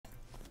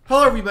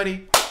Hello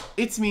everybody,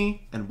 it's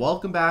me, and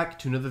welcome back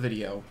to another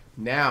video.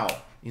 Now,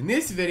 in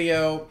this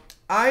video,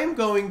 I'm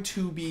going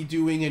to be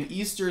doing an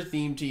Easter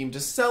theme team to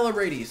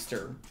celebrate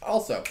Easter.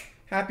 Also,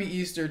 happy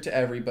Easter to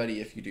everybody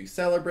if you do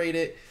celebrate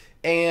it.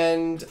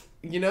 And,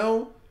 you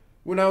know,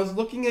 when I was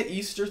looking at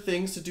Easter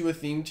things to do a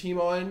theme team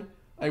on,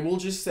 I will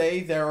just say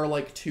there are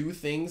like two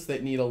things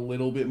that need a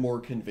little bit more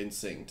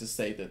convincing to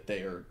say that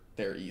they're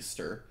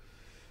Easter.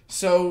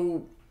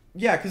 So,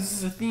 yeah, because this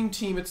is a theme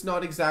team, it's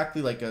not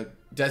exactly like a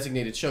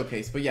designated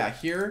showcase. But yeah,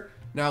 here,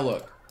 now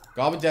look,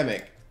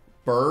 Gobademic,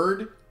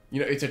 bird, you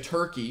know, it's a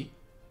turkey,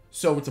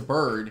 so it's a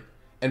bird,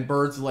 and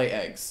birds lay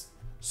eggs.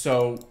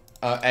 So,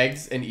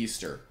 eggs and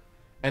Easter.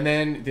 And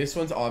then this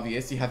one's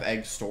obvious, you have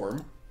Egg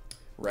Storm,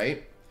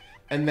 right?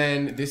 And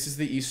then this is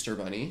the Easter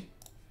Bunny.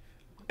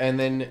 And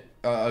then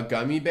a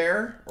gummy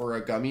bear, or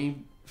a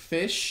gummy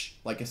fish,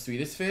 like a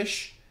Swedish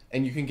fish,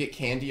 and you can get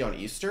candy on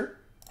Easter.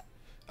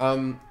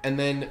 And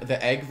then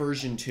the egg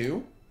version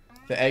 2,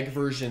 the egg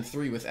version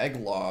 3 with egg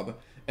lob,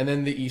 and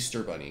then the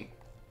Easter Bunny.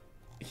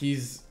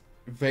 He's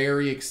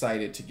very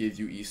excited to give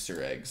you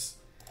Easter eggs.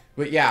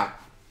 But yeah,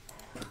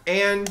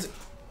 and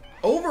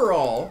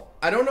overall,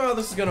 I don't know how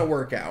this is gonna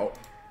work out,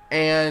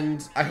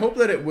 and I hope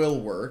that it will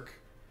work.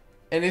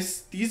 And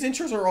these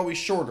intros are always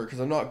shorter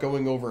because I'm not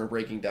going over and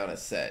breaking down a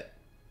set.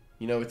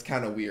 You know, it's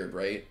kind of weird,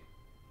 right?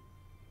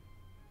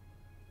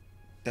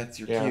 That's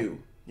your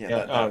cue.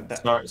 Yeah.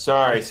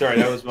 Sorry.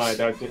 That was my.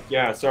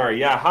 Yeah. Sorry.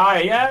 Yeah.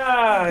 Hi.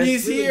 Yeah.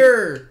 He's really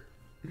here.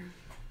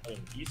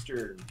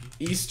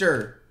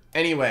 Easter.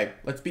 Anyway,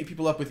 let's beat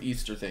people up with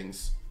Easter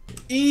things.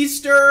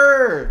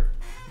 Easter.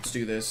 Let's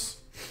do this.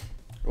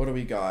 What do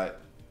we got?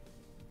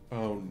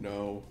 Oh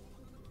no.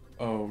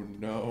 Oh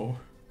no.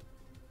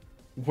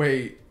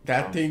 Wait,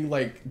 that thing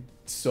like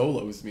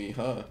solos me,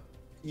 huh?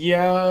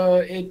 Yeah,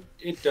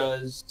 it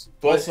does.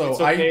 But also,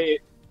 it's okay.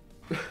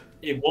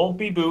 It won't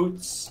be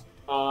boots.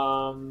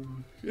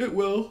 It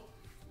will.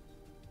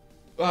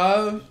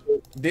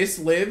 This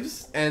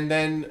lives, and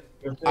then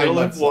I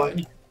live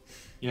one.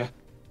 Yeah.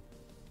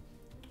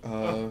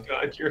 Oh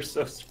God, you're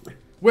so sweet.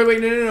 Wait,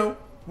 no.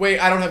 Wait,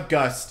 I don't have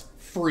Gust.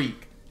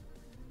 Freak.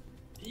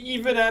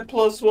 Even at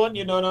 +1,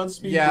 you don't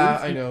outspeed. Yeah,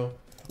 boots. I know.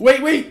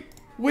 Wait.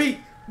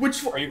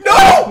 Which one? Are you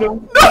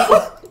No!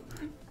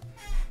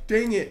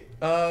 Dang it.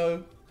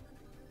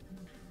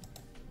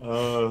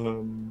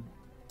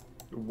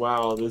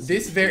 Wow,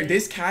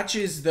 this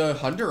catches the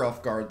Hunter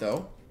off guard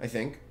though, I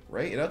think.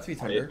 Right? It outspeeds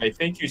Hunter. I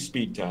think you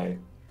speed tie.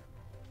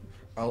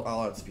 I'll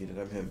outspeed it,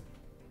 I'm him.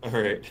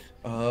 Alright.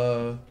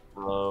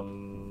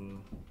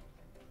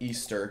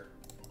 Easter.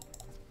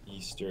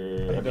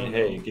 I mean,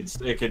 hey,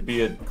 it could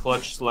be a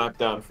clutch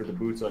slapdown for the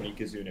boots on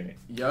Ikazune.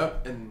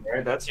 Yup, and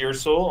alright, that's your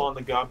soul on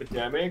the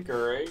Gobademic,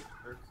 alright.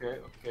 Okay.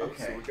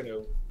 So we're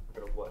gonna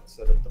what?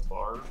 Set up the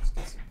bar. Let's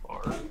get some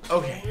bars.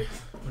 Okay.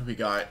 What do we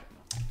got?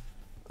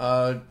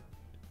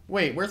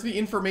 Wait, where's the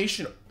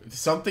information?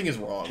 Something is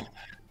wrong.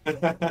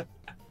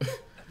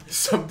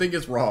 Something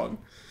is wrong.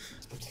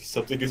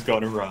 Something has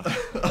gone wrong.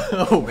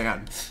 Oh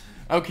man.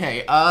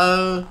 Okay,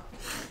 I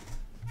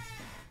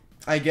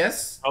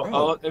guess.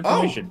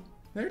 Information. Oh,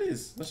 there it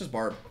is. That's just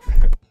Barb.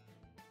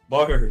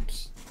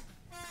 Barbs.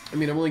 I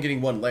mean, I'm only getting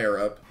one layer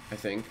up, I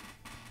think.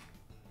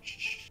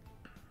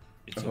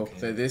 It's I hope okay.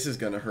 that this is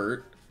gonna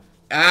hurt.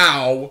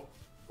 Ow!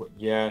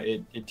 Yeah,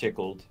 it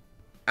tickled.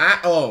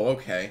 Oh,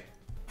 okay.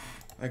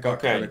 I got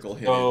critical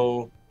hit.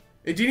 So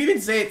it didn't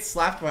even say it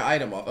slapped my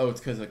item off. Oh, it's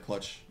because of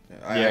clutch.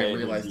 I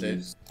realized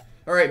it.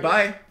 Alright,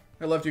 bye.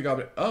 I left you,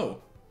 Goblin. Oh.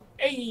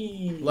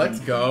 Hey! Let's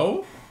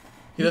go.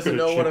 He doesn't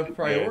know what a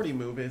priority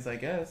move is, I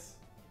guess.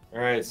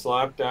 Alright,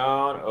 slap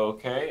down.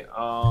 Okay.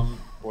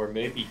 Or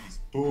maybe he's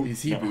boots.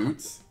 Is he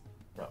boots?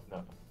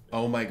 No.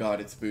 Oh my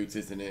god, it's boots,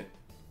 isn't it?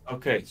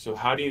 Okay, so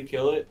how do you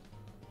kill it?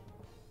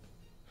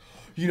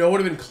 You know what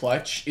would have been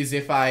clutch is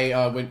if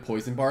I went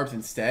Poison Barbs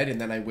instead,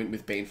 and then I went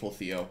with Baneful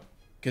Theo.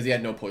 Because he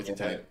had no poison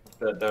type.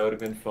 That would have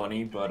been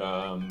funny, but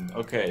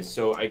okay,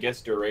 so I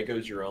guess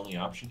Dorego's your only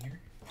option here?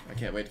 I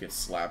can't wait to get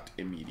slapped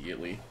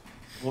immediately.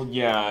 Well,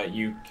 yeah,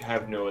 you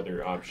have no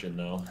other option,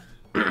 though.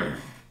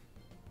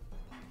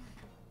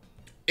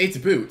 It's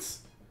boots.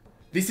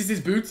 This is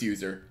his boots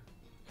user.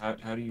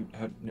 How do you...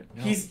 no,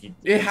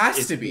 it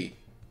has to be.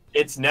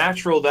 It's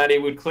natural that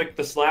it would click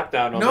the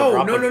slapdown on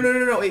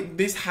No.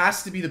 This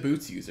has to be the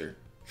boots user.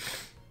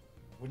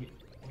 What do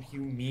you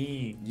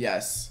mean?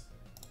 Yes.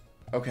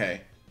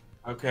 Okay.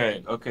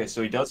 Okay,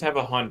 so he does have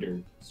a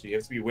 100, so you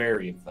have to be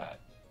wary of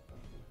that.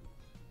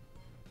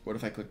 What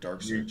if I click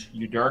Dark Surge?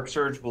 Your Dark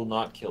Surge will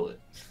not kill it.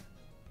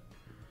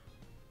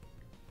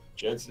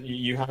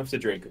 You have to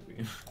Draco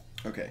Beam.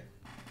 Okay.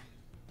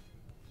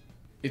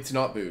 It's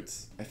not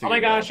boots. Oh my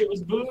gosh, it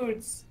was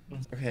boots!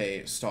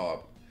 Okay,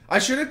 stop. I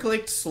should have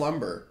clicked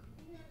Slumber.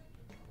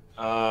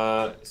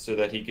 So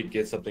that he could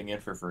get something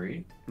in for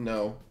free?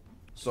 No.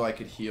 So I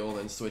could heal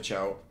and switch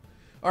out.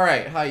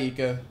 Alright, hi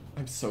Ika.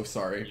 I'm so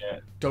sorry.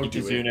 Yeah. Don't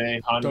do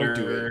it. Hunter. Don't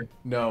do it.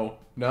 No.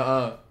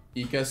 Nuh-uh.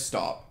 Ika,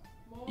 stop.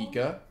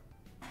 Ika?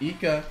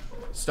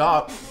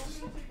 Stop.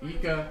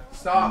 Ika,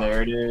 stop. And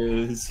there it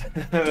is.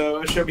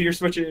 Show me your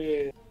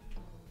switches.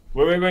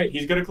 Wait.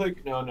 He's gonna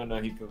click. No.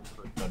 He goes.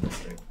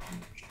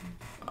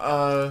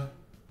 Oh.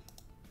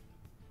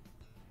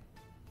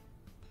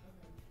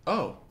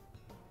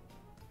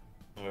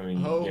 I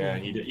mean, yeah,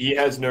 he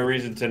has no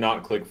reason to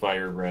not click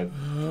fire breath.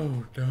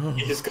 Oh no.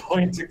 He's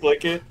going to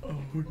click it.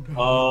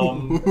 Oh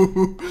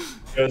no.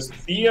 Does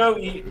Theo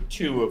eat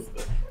 2 of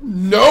them?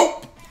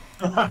 Nope.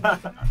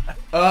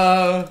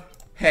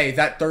 Hey,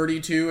 that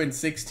 32 and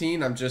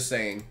 16, I'm just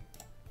saying.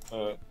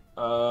 Yep.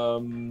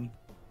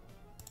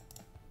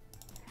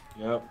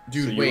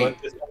 Dude, so wait.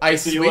 I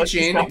switch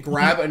in,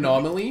 grab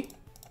anomaly.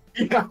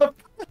 Yep.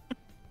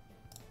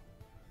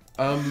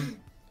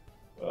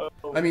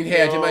 I mean,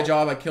 hey, I did my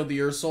job. I killed the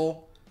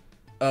Ursol.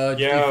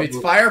 Yeah, if it's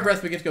fire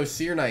breath, we get to go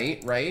Seer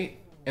Knight, right?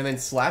 And then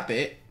slap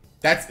it.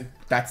 That's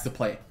the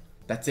play.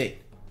 That's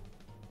it.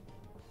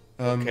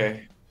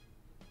 Okay.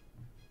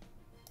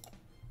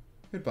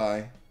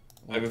 Goodbye.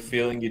 I have a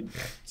feeling you'd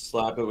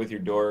slap it with your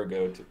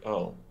Dorigo to.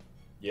 Oh,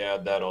 yeah,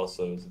 that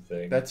also is a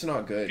thing. That's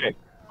not good.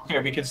 Okay,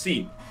 we can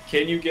see.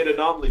 Can you get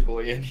Anomaly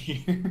Boy in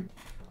here?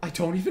 I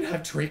don't even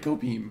have Draco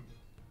Beam.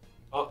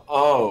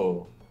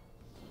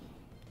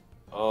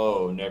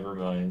 Oh, never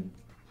mind.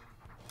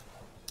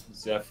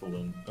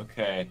 Zeppelin.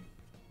 Okay.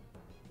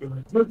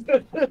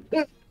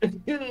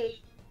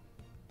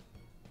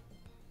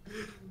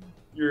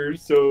 You're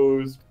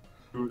so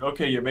screwed.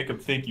 Okay, you make him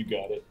think you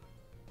got it.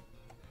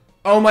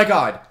 Oh my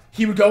god.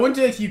 He would go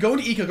into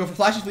Ika, go for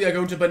Flashy Flea, I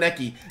go into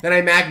Baneki, then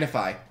I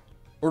magnify.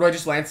 Or do I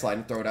just landslide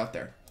and throw it out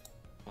there?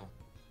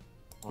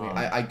 Wait,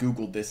 I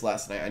googled this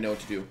last night. I know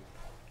what to do.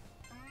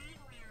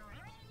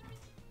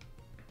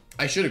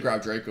 I should have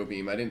grabbed Draco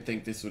Beam. I didn't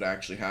think this would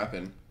actually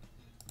happen.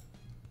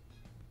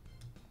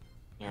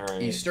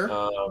 Alright. Easter?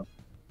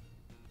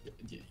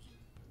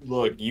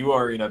 Look, you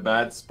are in a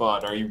bad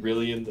spot. Are you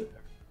really in the...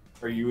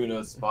 Are you in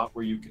a spot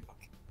where you can...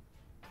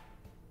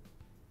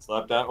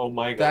 Slap that? Oh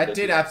my god. That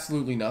did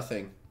absolutely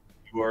nothing.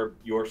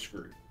 You're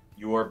screwed.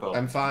 You are boned.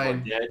 I'm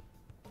fine. You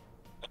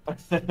are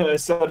dead.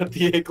 Son of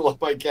the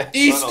Iglop, I guess.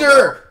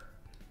 Easter!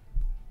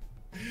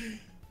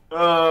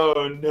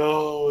 Oh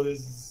no, this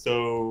is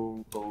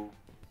so cool.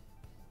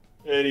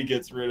 And he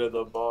gets rid of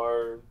the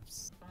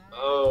barbs.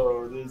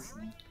 Oh, this is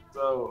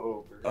so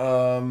over.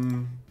 Oh,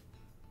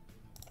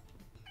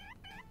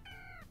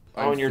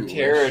 and your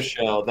Terra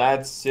Shell,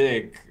 that's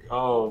sick.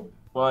 Oh,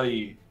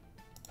 buddy.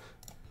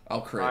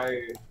 I'll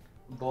crit.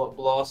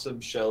 Blossom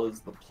Shell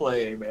is the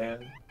play,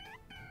 man.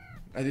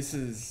 This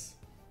is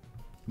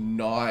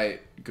not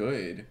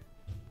good.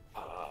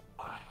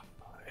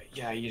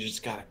 Yeah, you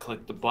just gotta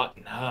click the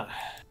button, huh?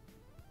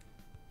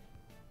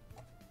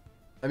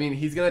 I mean,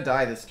 he's gonna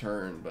die this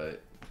turn, but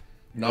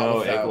not no,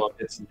 without... Egglop,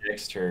 it's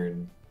next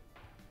turn.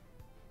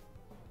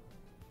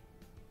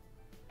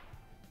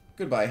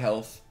 Goodbye,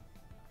 health.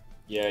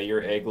 Yeah,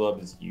 your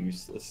Egglop is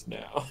useless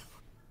now.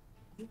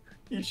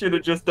 You should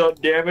have just done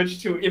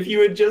damage to... If you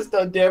had just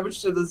done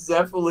damage to the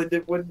Zeppelin,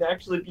 it wouldn't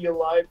actually be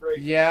alive right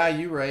now. Yeah,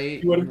 you're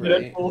right. You would have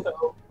been at full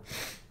health.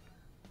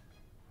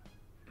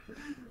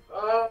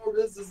 Oh,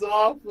 this is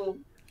awful.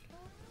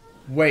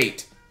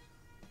 Wait.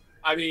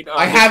 I mean...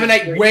 I have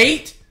an...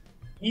 Wait!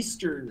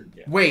 Easter.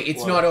 Yeah. Wait,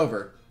 it's not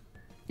over.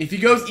 If he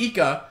goes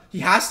Ika, he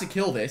has to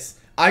kill this.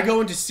 I go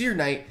into Seer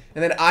Knight,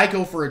 and then I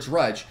go for a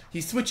Drudge.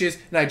 He switches,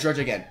 and I Drudge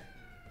again.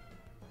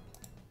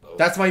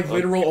 That's my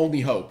literal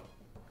only hope.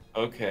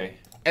 Okay.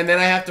 And then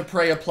I have to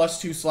pray a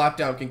 +2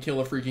 slapdown can kill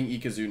a freaking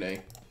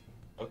Ikazune.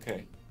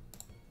 Okay.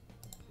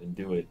 Then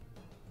do it.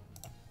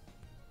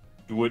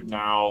 Do it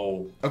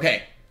now.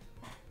 Okay.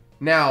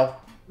 Now,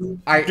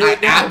 I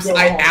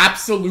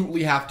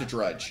absolutely have to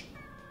Drudge.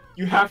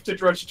 You have to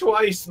Drudge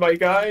twice, my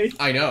guy.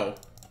 I know.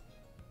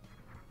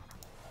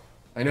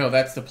 I know,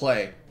 that's the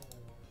play.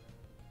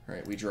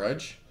 Alright, we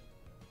Drudge.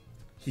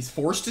 He's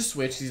forced to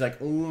switch. He's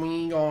like, oh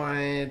my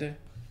god.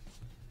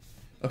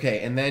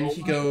 Okay, and then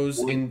he goes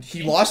and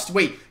he lost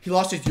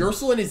his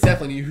Ursel and his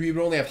Zeppelin. He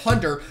would only have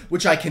Hunter,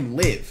 which I can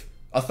live.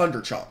 A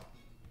Thunder Chomp.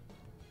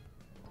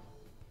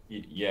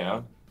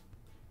 Yeah.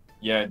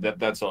 Yeah,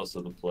 that's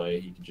also the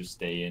play. He can just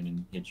stay in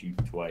and hit you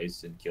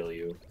twice and kill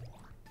you.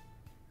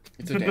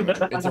 It's a damage.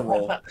 It's a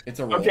roll. It's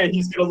a roll. Okay,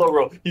 he's gonna low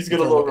roll. He's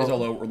gonna low roll. It's a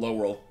low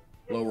roll.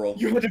 Low roll.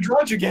 You had to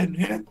Drudge again,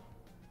 man.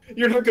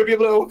 You're not gonna be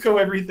able to Oko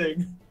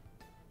everything.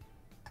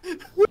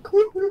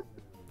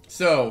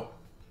 So,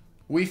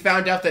 we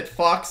found out that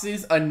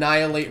foxes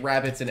annihilate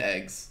rabbits and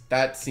eggs.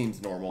 That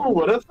seems normal. Who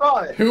would have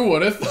thought? Who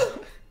would have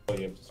thought?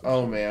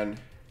 Oh man.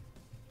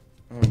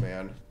 Oh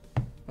man.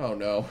 Oh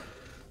no.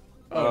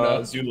 Oh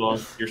no.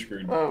 Zuelong, you're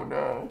screwed. Oh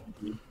no.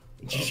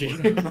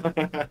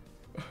 GG.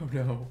 Oh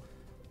no.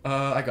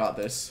 I got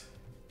this.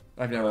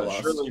 I've never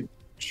lost.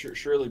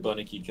 Surely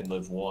Bunnicky can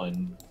live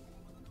one.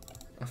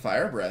 A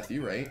fire breath,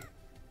 you right.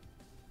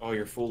 Oh,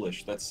 you're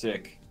foolish. That's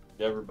sick.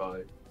 Never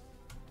mind.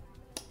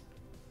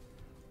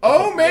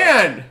 Oh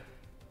man!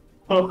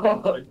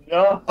 Oh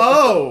no!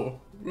 Oh!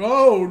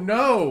 Oh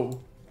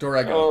no!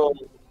 Dorego. Oh,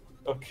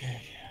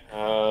 okay.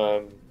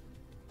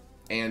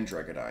 And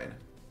Dregodine.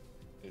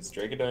 Is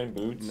Dragodine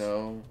boots?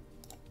 No.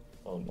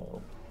 Oh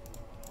no.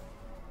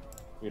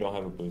 We don't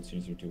have a boots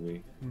user, do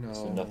we? No.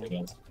 So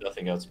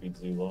nothing else beats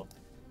Zuelong.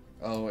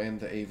 Oh, and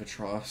the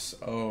Avatros.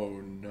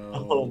 Oh no.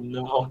 Oh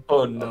no.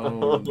 Oh no.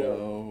 Oh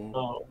no.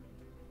 Oh.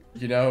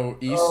 You know,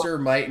 Easter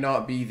might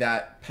not be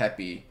that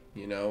peppy,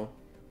 you know?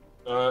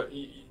 I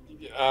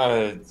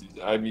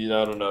mean,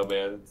 I don't know,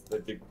 man. I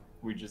think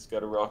we just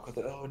gotta rock with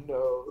it. Oh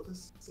no. This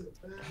is so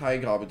bad. Hi,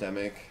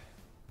 Gobademic.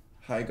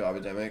 Hi,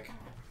 Gobademic.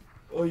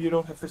 Oh, you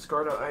don't have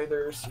Fiscarda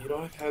either, so you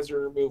don't have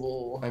hazard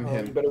removal. I'm Oh,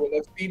 him. You better win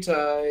that speed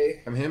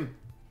tie. I'm him.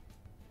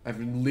 I've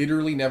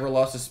literally never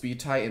lost a speed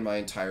tie in my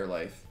entire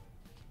life.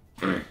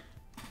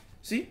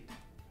 See?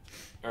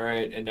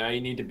 Alright, and now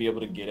you need to be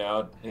able to get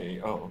out. Hey,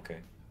 oh, okay.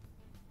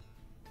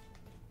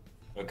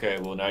 Okay,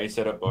 well now you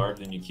set up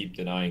barbs and you keep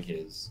denying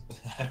his.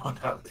 I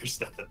don't know, there's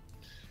nothing.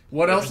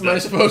 What else am I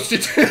supposed to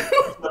do?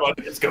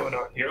 What's going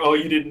on here? Oh,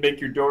 you didn't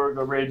make your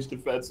Dorigo range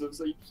defensive,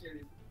 so you can't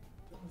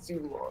even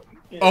zoom long.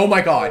 Yeah. Oh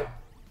my god.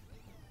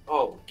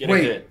 Oh, get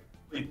Wait. a hit.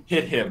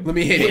 Hit him. Let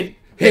me hit it.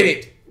 Hit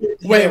it.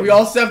 Wait, we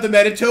also have the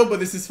Meditoad, but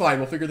this is fine.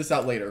 We'll figure this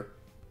out later.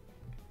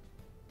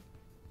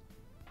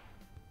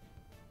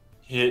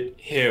 Hit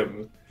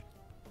him.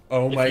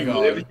 Oh my If you god.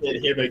 live,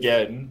 hit him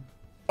again.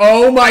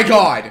 Oh my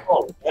god.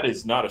 Oh, that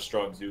is not a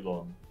strong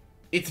Zuelong.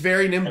 It's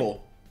very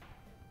nimble.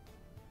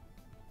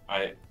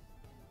 I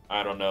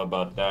don't know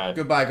about that.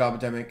 Goodbye,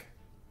 Gobademic.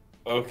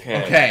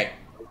 Okay. Okay.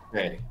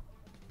 Okay.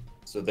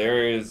 So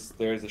there's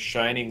a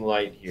shining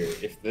light here.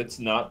 If it's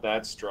not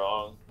that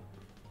strong,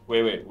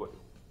 wait.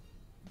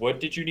 What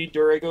did you need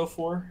Dorigo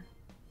for?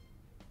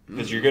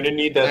 Because you're gonna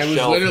need that I was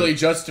shell. literally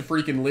just to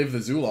freaking live the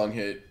Zuelong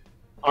hit.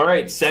 All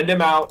right, send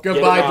him out. Get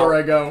Goodbye, him out.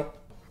 Dorigo.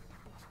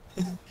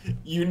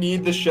 You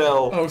need the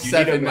shell. Oh, you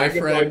seven, need a my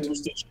friend.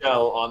 boosted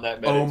shell on that.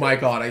 Oh my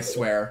Meditite. god, I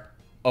swear.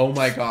 Oh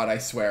my god, I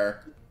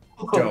swear.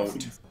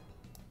 Don't.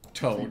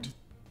 Don't.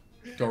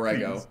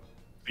 Dorigo.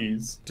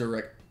 Please.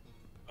 Direct.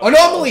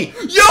 Anomaly!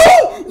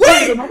 Yo!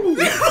 Wait!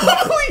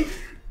 Anomaly!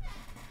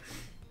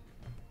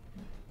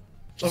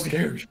 I'm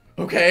scared.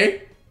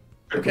 Okay.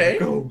 Okay.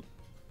 Go.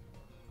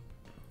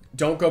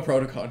 Don't go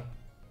Protocon.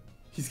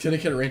 He's gonna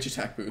get a range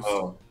attack boost.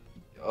 Oh.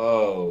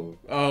 Oh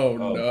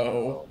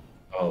no.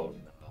 Oh no.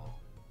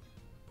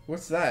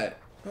 What's that?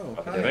 Oh,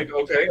 hi.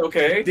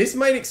 Okay. This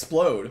might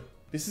explode.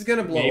 This is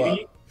gonna blow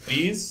Maybe. up.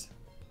 Please.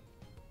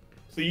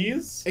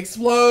 Please.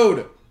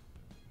 Explode!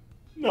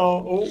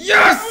 No.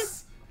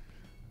 Yes!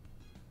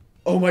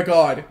 Oh my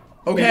god.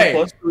 Okay.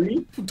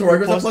 +3.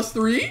 Dorigo's at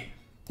 +3?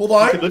 Hold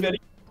on.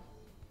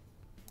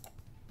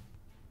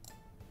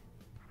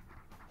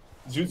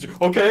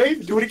 Okay,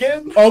 do it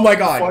again. Oh my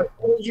god.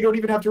 You don't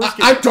even have to risk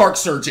it. I'm dark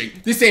surging.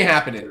 This ain't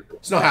happening.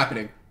 It's not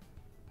happening.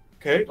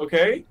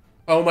 Okay.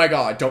 Oh my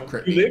god, don't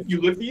crit me.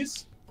 You live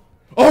these?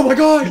 Oh my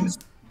god!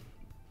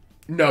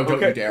 No, don't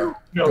Okay. you dare.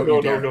 No.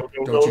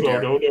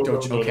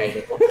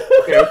 Okay.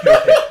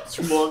 Okay.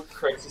 Zuelong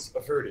crisis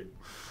averted.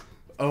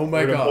 Oh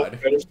my We're in a god.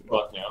 much better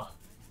spot now.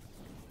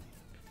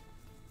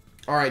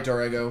 Alright,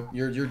 Dorigo.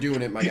 You're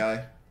doing it, my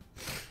guy.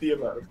 The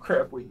amount of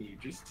crap we need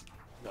just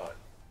not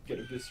get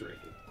eviscerated.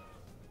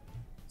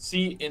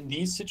 See, in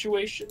these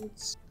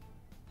situations...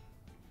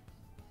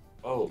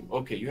 Oh,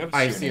 okay, you have a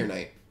I see your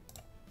knight.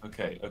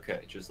 Okay,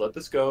 just let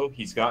this go.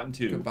 He's gotten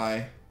 2.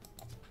 Goodbye.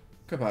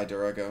 Goodbye,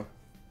 Dorigo.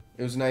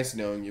 It was nice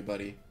knowing you,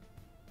 buddy.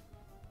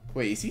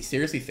 Wait, is he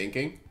seriously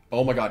thinking?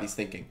 Oh my god, he's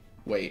thinking.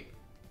 Wait.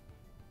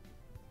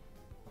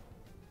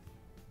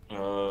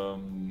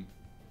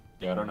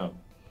 Yeah, I don't know.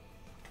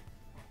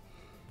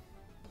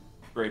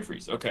 Braid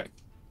freeze, okay.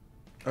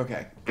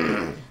 Okay.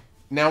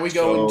 Now we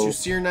go into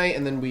Seer Knight,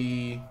 and then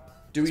we...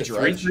 Do we It's a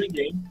dredge? 3-3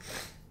 game.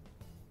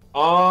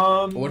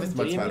 What if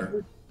much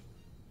better?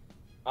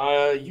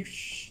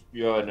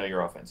 Yeah, no,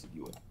 you're offensive.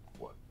 You would.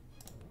 What?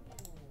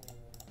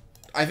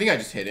 I think I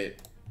just hit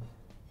it.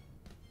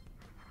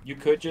 You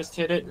could just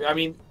hit it. I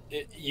mean,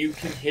 you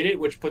can hit it,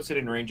 which puts it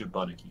in range of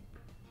Bunnicky.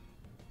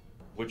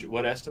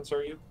 What essence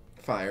are you?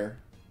 Fire.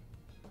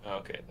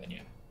 Okay, then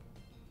yeah.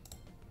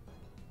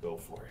 Go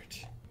for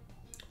it.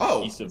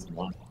 Oh! East of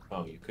 1.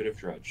 Oh, you could have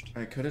dredged.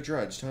 I could have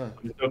dredged, huh?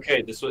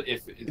 Okay, this was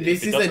if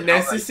This it is a doesn't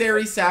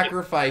necessary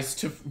sacrifice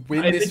to win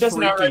outright, this if it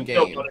doesn't freaking outright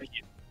kill game.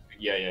 Bunnicky,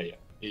 yeah.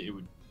 It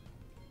would.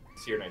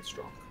 Seer Knight's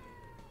strong.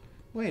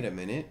 Wait a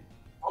minute.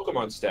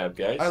 Pokemon stab,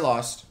 guys. I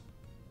lost.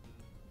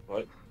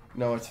 What?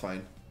 No, it's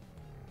fine.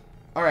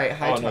 Alright,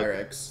 hi Oh, no.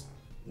 Tyrex.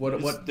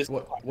 What This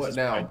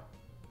now? fine.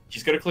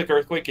 He's gonna click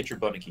Earthquake, get your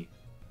Bunnicky.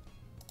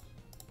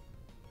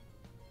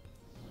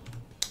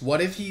 What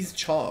if he's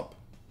Chomp?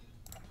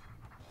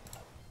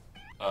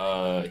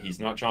 He's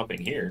not chomping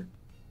here.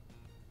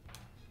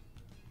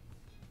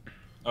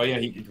 Oh yeah,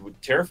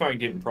 Terrifying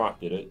didn't proc,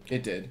 did it?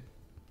 It did.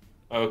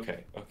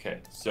 Okay.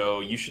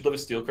 So you should live a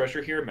Steel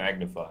Crusher here,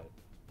 magnified.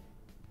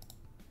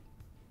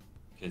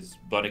 Because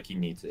Bunnicky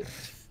needs it.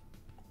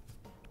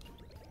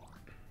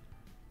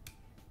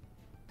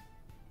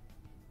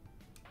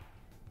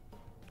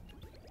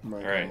 My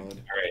Alright,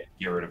 god.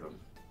 get rid of him.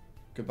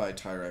 Goodbye,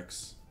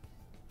 Tyrex.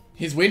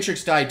 His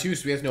Wintrix died too,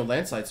 so he has no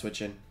landslide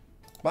switching.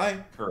 Bye.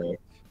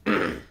 Correct.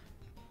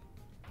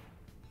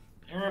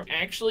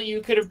 Actually,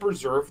 you could have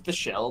preserved the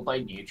shell by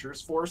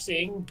nature's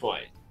forcing,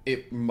 but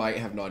It might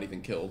have not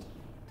even killed.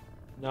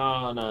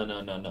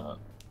 no.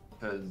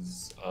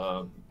 Because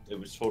it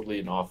was totally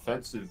an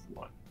offensive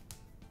one.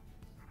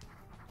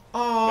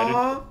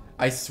 Aww.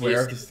 I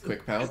swear this is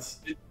quick pounce.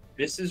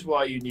 This is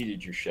why you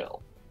needed your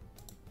shell.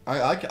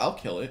 I'll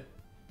kill it.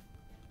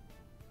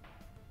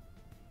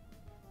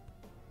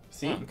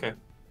 See? Oh, okay.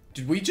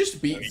 Did we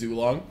just beat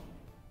Zuelong?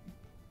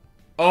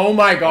 Oh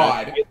my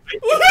god. They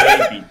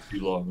beat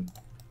Zuelong.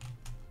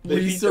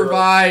 We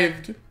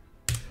survived.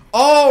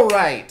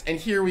 Alright, and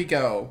here we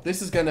go.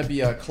 This is gonna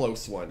be a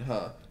close one,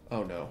 huh?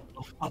 Oh no.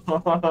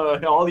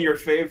 All your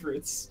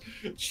favorites.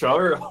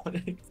 Charon,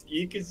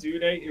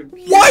 Ikazune, and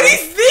What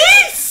is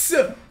this?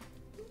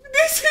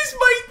 This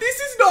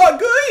is not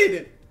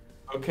good.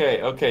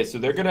 Okay, so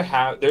they're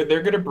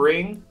gonna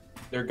bring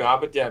their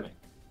Gabademic.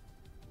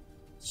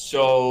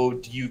 So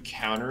do you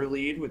counter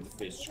lead with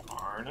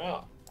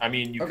Fiskarna? I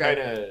mean, you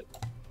kinda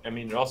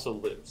it also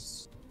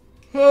lives.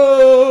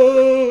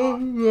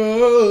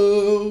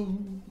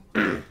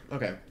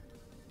 Okay.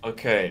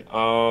 Okay,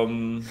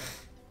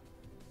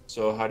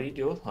 so how do you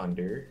deal with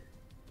Hunter?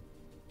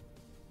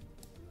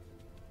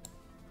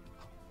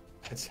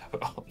 That's how,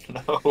 oh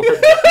no,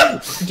 we're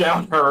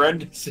down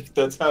horrendous if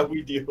that's how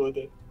we deal with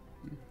it.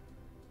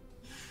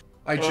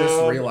 I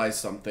just realized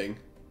something.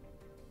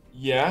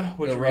 Yeah,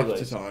 what you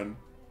realized?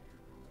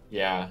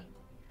 Yeah.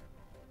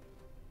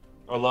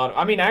 A lot.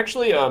 I mean,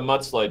 actually, a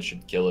mudslide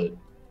should kill it.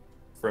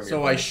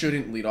 So I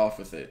shouldn't lead off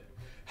with it.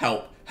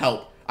 Help!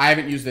 Help! I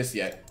haven't used this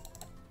yet.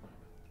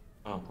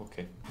 Oh,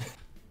 okay.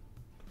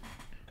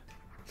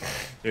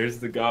 There's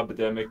the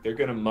Gabademic. They're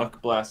gonna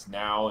Muck Blast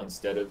now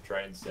instead of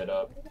try and set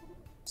up.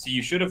 So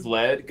you should have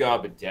led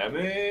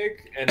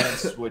Gabademic and then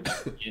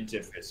switched into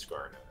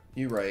Fiskarna.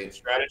 You're right.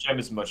 Stratagem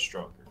is much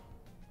stronger.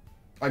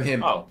 I'm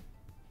him. Oh.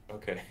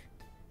 Okay.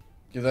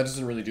 Yeah, that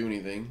doesn't really do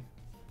anything.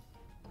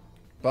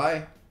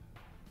 Bye.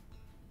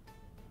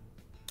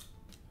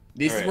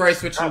 This is where I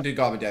switch into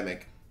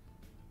Gabademic.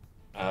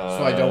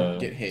 So I don't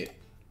get hit.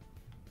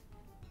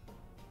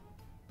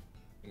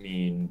 I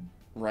mean,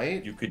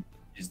 right? You could.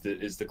 Is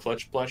the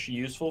clutch plushie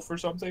useful for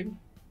something?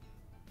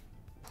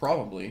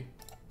 Probably.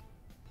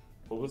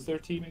 What was their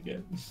team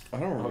again? I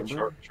don't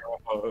remember.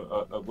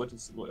 What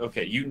is?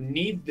 Okay, you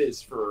need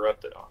this for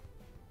Eruptodon.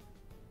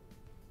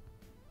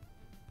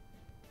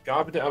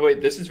 Gabademic. Oh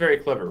wait, this is very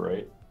clever,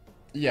 right?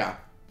 Yeah.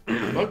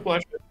 Mud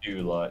Flash would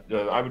do a lot.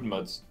 I would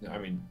muds. I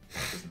mean,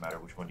 it doesn't matter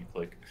which one you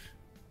click.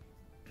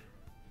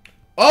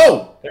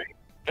 Oh!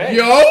 Hey.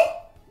 Yo!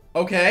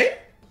 Okay.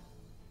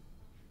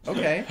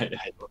 Okay.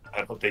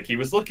 I don't think he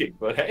was looking,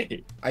 but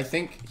hey. I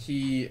think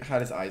he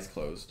had his eyes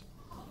closed.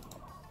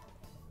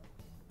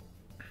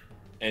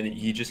 And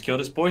he just killed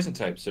his poison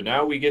type, so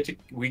now we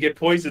get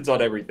poisons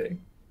on everything.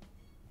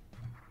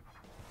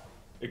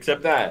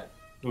 Except that,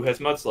 who has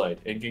Mudslide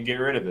and can get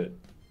rid of it.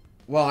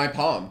 Well, I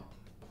palm.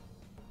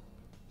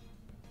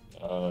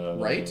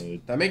 Right?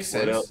 That makes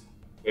sense.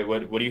 Wait,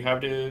 what do you have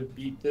to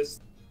beat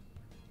this?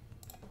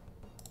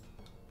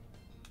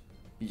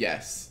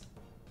 Yes.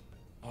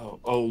 Oh,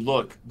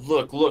 look.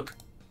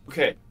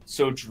 Okay,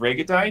 so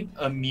Dragodine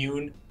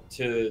immune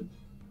to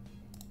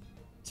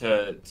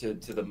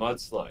the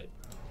mudslide.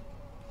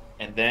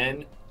 And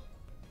then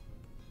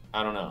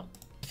I don't know.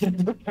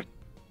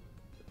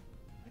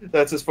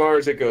 That's as far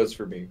as it goes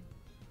for me.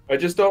 I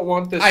just don't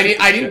want this.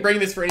 I didn't bring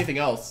this for anything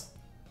else.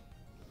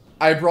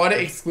 I brought it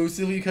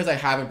exclusively because I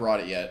haven't brought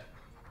it yet.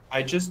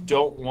 I just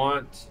don't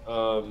want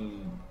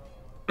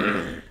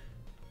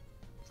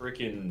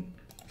freaking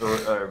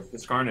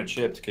Fiskarna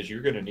chipped because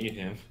you're gonna need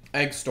him.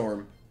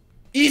 Eggstorm.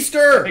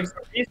 Easter!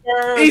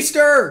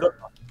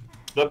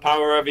 The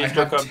power of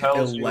Easter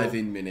compels you.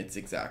 11 minutes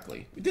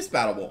exactly. This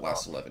battle won't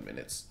last 11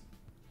 minutes.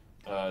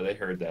 They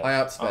heard that. I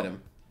outsped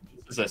him.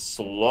 This is a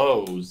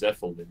slow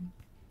Zeppelin.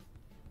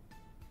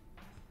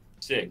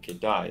 Sick, it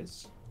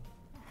dies.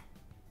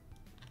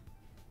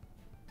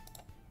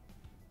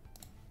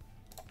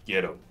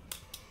 Get him.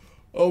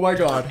 Oh my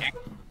god.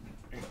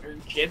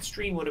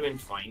 Jetstream would have been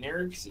fine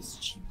there because it's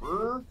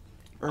cheaper.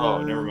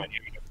 Oh, never mind. You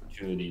have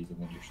 2 of these and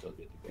then you're still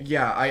good to go.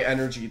 Yeah, I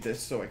energied this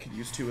so I could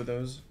use 2 of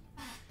those.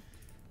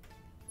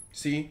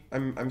 See?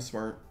 I'm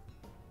smart.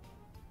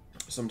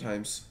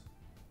 Sometimes.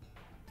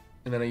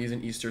 And then I use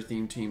an Easter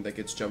themed team that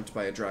gets jumped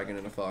by a dragon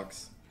and a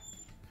fox.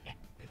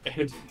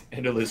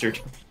 And a lizard.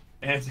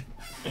 And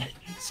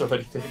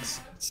somebody thinks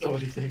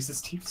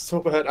this team's so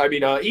bad. I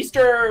mean,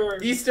 Easter!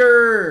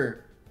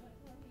 Easter!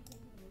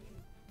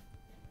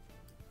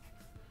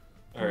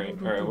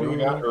 Alright, what do we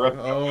got?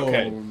 Oh,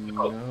 okay.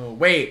 No.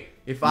 Wait,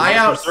 if I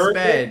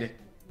outsped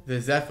the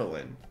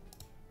Zeppelin,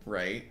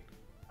 right?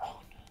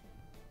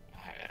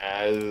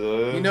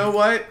 You know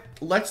what?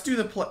 Let's do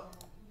the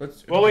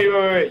Well,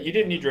 wait. You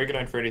didn't need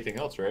Dragonine for anything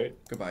else, right?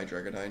 Goodbye,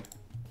 Dragonine.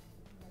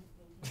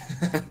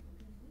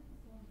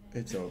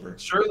 It's over.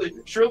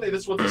 Surely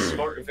this was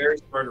a very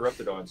smart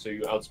Eruptodon, so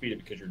you outspeed it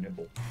because you're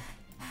nimble.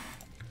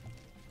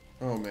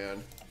 Oh,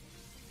 man.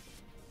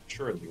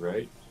 Surely,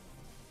 right?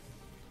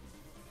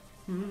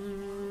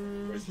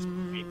 Where's this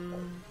mean?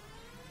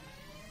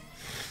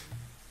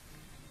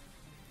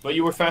 But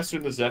you were faster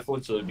than the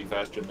Zeppelin, so it'd be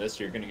faster than this.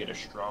 So you're gonna get a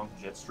strong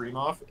jet stream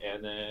off,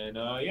 and then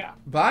yeah.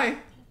 Bye.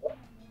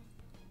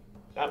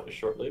 That was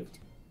short-lived.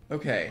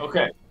 Okay.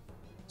 Okay.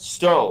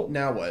 So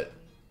Now what?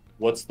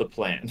 what's the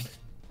plan?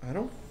 I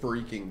don't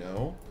freaking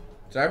know.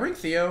 Did I bring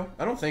Theo?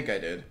 I don't think I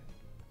did.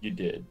 You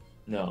did.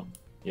 No.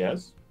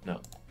 Yes?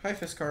 No. Hi,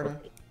 Fiscarna.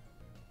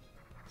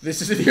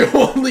 This is the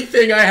only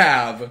thing I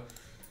have.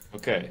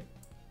 Okay.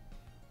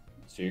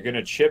 So you're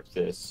gonna chip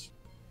this.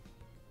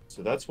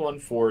 So that's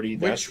 140.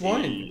 Which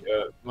one?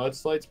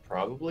 Mudslide's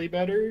probably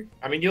better.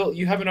 I mean,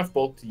 you have enough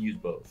bulk to use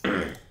both.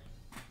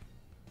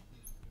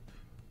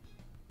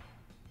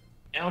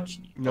 Ouch!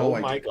 No, oh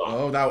my god!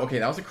 Oh, okay.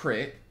 That was a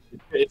crit.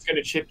 It's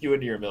gonna chip you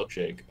into your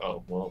milkshake.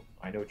 Oh well,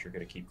 I know what you're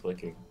gonna keep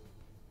clicking.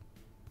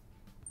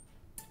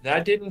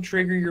 That didn't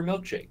trigger your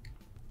milkshake.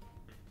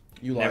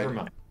 You lied. Never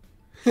mind.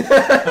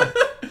 I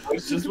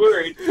was just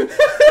worried.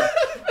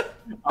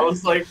 I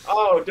was like,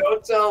 oh,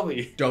 don't tell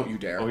me. Don't you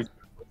dare.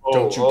 Oh,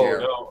 Don't you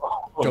dare. No.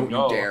 Oh, Don't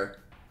no. you dare.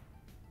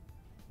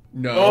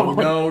 No,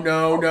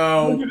 Oh.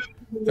 no.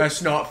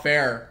 That's not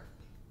fair.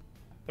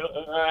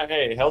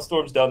 Hey,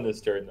 Hellstorm's done this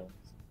turn, though.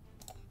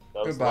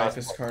 That was the Goodbye, last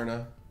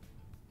Fiscarna.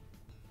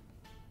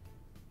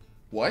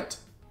 What?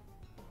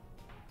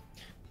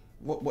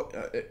 What?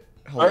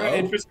 Hello?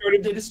 Alright,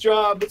 Fiscarna did his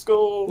job. Let's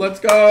go. Let's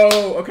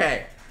go.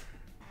 Okay.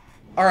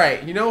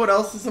 Alright, you know what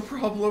else is a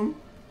problem?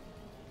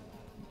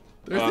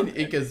 There's an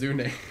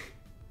Ikazune.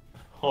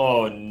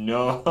 Oh,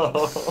 no.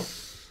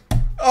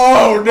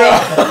 Oh,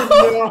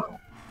 no.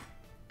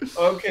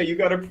 Okay, you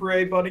gotta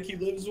pray Bunnicky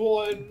lives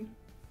one.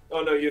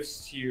 Oh, no, you have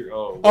Seer.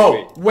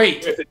 Oh,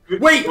 wait.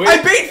 Wait,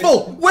 I'm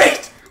painful.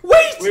 Wait.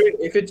 Wait,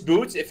 if it's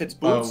boots,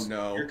 Oh,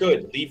 no. you're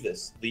good. Leave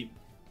this. Leave.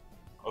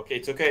 Okay,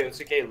 it's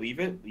okay. Leave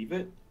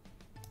it.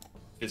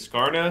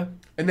 Fiscarna.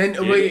 And then,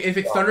 wait, if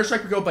it's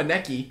Thunderstrike, we go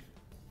Baneki.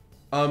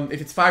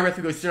 If it's Fire Breath,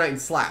 we go Sear Knight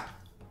and Slap.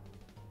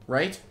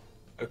 Right?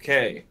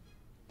 Okay.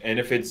 And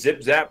if it's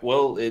Zip Zap,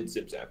 well, it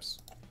Zip Zaps.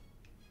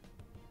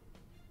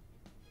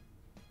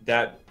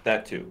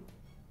 That too.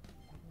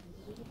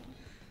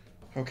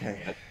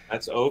 Okay.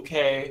 That's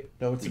okay.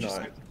 No, it's We just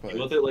not. have to But...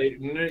 deal with it later.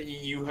 No,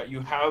 you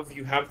have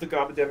the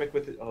Gobademic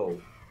with it.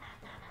 Oh.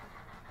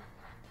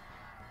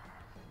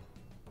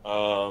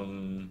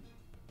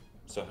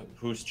 So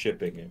who's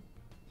chipping it?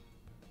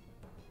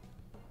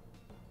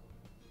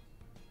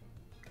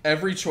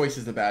 Every choice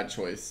is a bad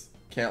choice.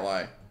 Can't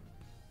lie.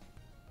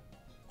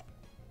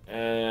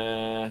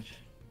 I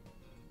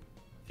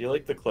feel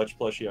like the clutch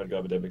plushie on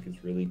Gobademic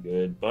is really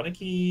good.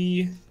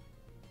 Bunnicky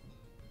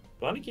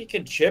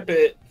can chip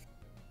it.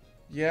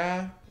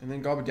 Yeah, and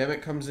then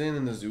Gobademic comes in,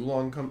 and the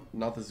Zuelong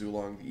not the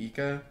Zuelong, the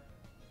Ika.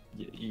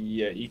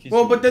 Yeah, Ika's.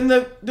 Well, but then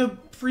the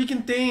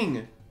freaking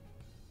thing,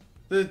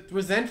 the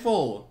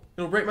resentful,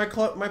 it'll break my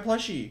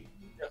plushie.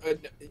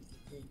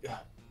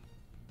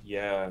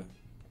 Yeah.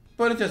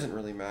 But it doesn't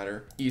really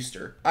matter.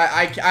 Easter.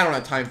 I don't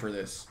have time for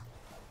this.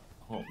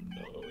 Oh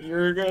no,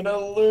 you're gonna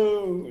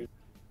lose.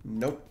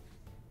 Nope.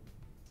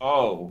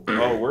 Oh,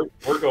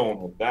 we're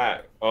going with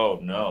that. Oh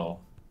no.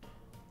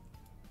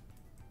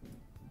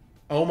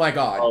 Oh my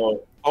god.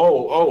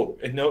 Oh,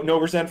 and no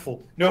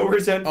resentful. No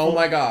resentful. Oh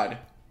my god.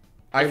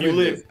 If you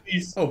live,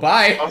 please. Oh,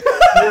 bye.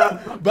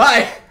 Yeah.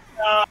 Bye.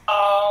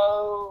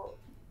 No.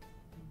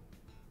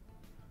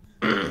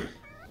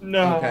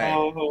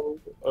 No.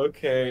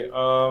 Okay. Okay.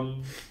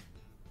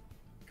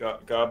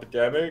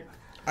 Gobademic.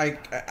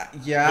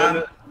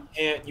 Yeah.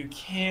 You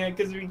can't,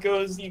 because if he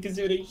goes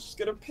Ikazune, he's just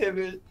gonna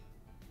pivot.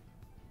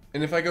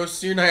 And if I go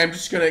Sear Knight, I'm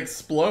just gonna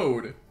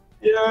explode.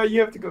 Yeah,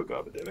 you have to go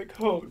Gobademic.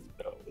 Oh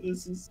no,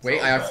 this is. Wait,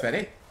 so I have bad.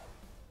 Fede?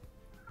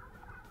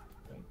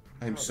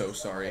 I'm so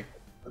sorry.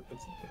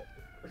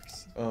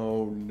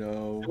 Oh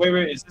no.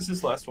 Wait, is this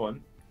his last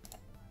one?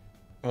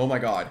 Oh my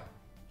god.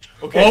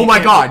 Okay. Oh my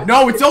god,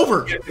 no, it's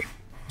over!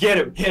 Get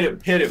him,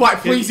 hit him.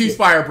 Please use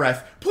Fire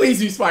Breath.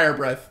 Please use Fire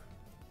Breath.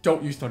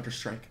 Don't use Thunder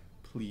Strike.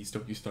 Please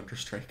don't use Thunder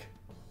Strike.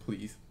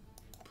 Please.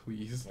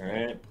 Please.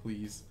 Alright.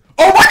 Please.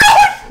 Oh my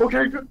god!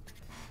 Okay, good.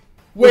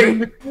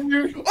 Wait.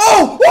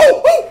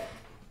 Oh!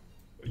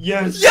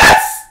 Yes!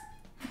 Yes!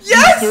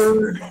 Yes!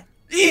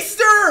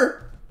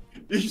 Easter!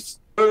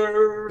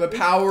 Easter! The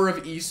power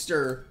of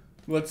Easter.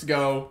 Let's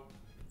go.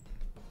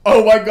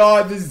 Oh my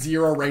god, the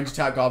 0 range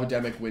attack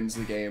Gobademic wins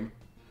the game.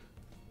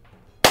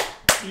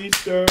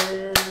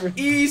 Easter!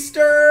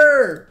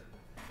 Easter!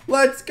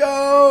 Let's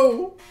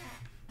go!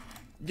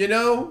 You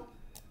know,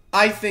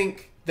 I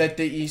think that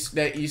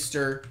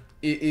Easter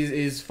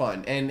is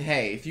fun. And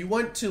hey, if you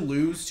want to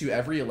lose to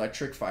every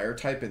electric fire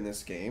type in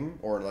this game,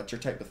 or an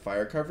electric type with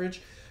fire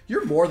coverage,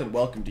 you're more than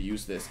welcome to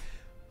use this.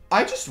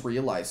 I just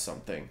realized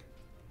something.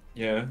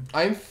 Yeah.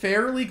 I'm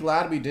fairly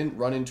glad we didn't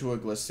run into a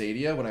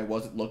Glissadia when I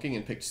wasn't looking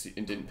and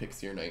didn't pick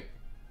Sear Knight.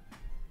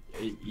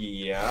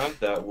 Yeah,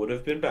 that would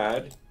have been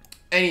bad.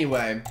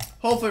 Anyway,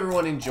 hopefully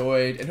everyone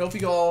enjoyed, and hope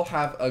you all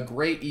have a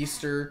great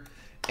Easter,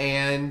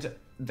 and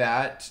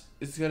that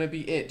is going to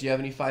be it. Do you have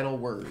any final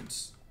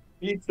words?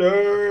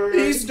 Easter!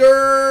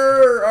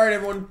 Easter! All right,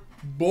 everyone.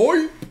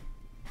 Boy.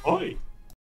 Oi!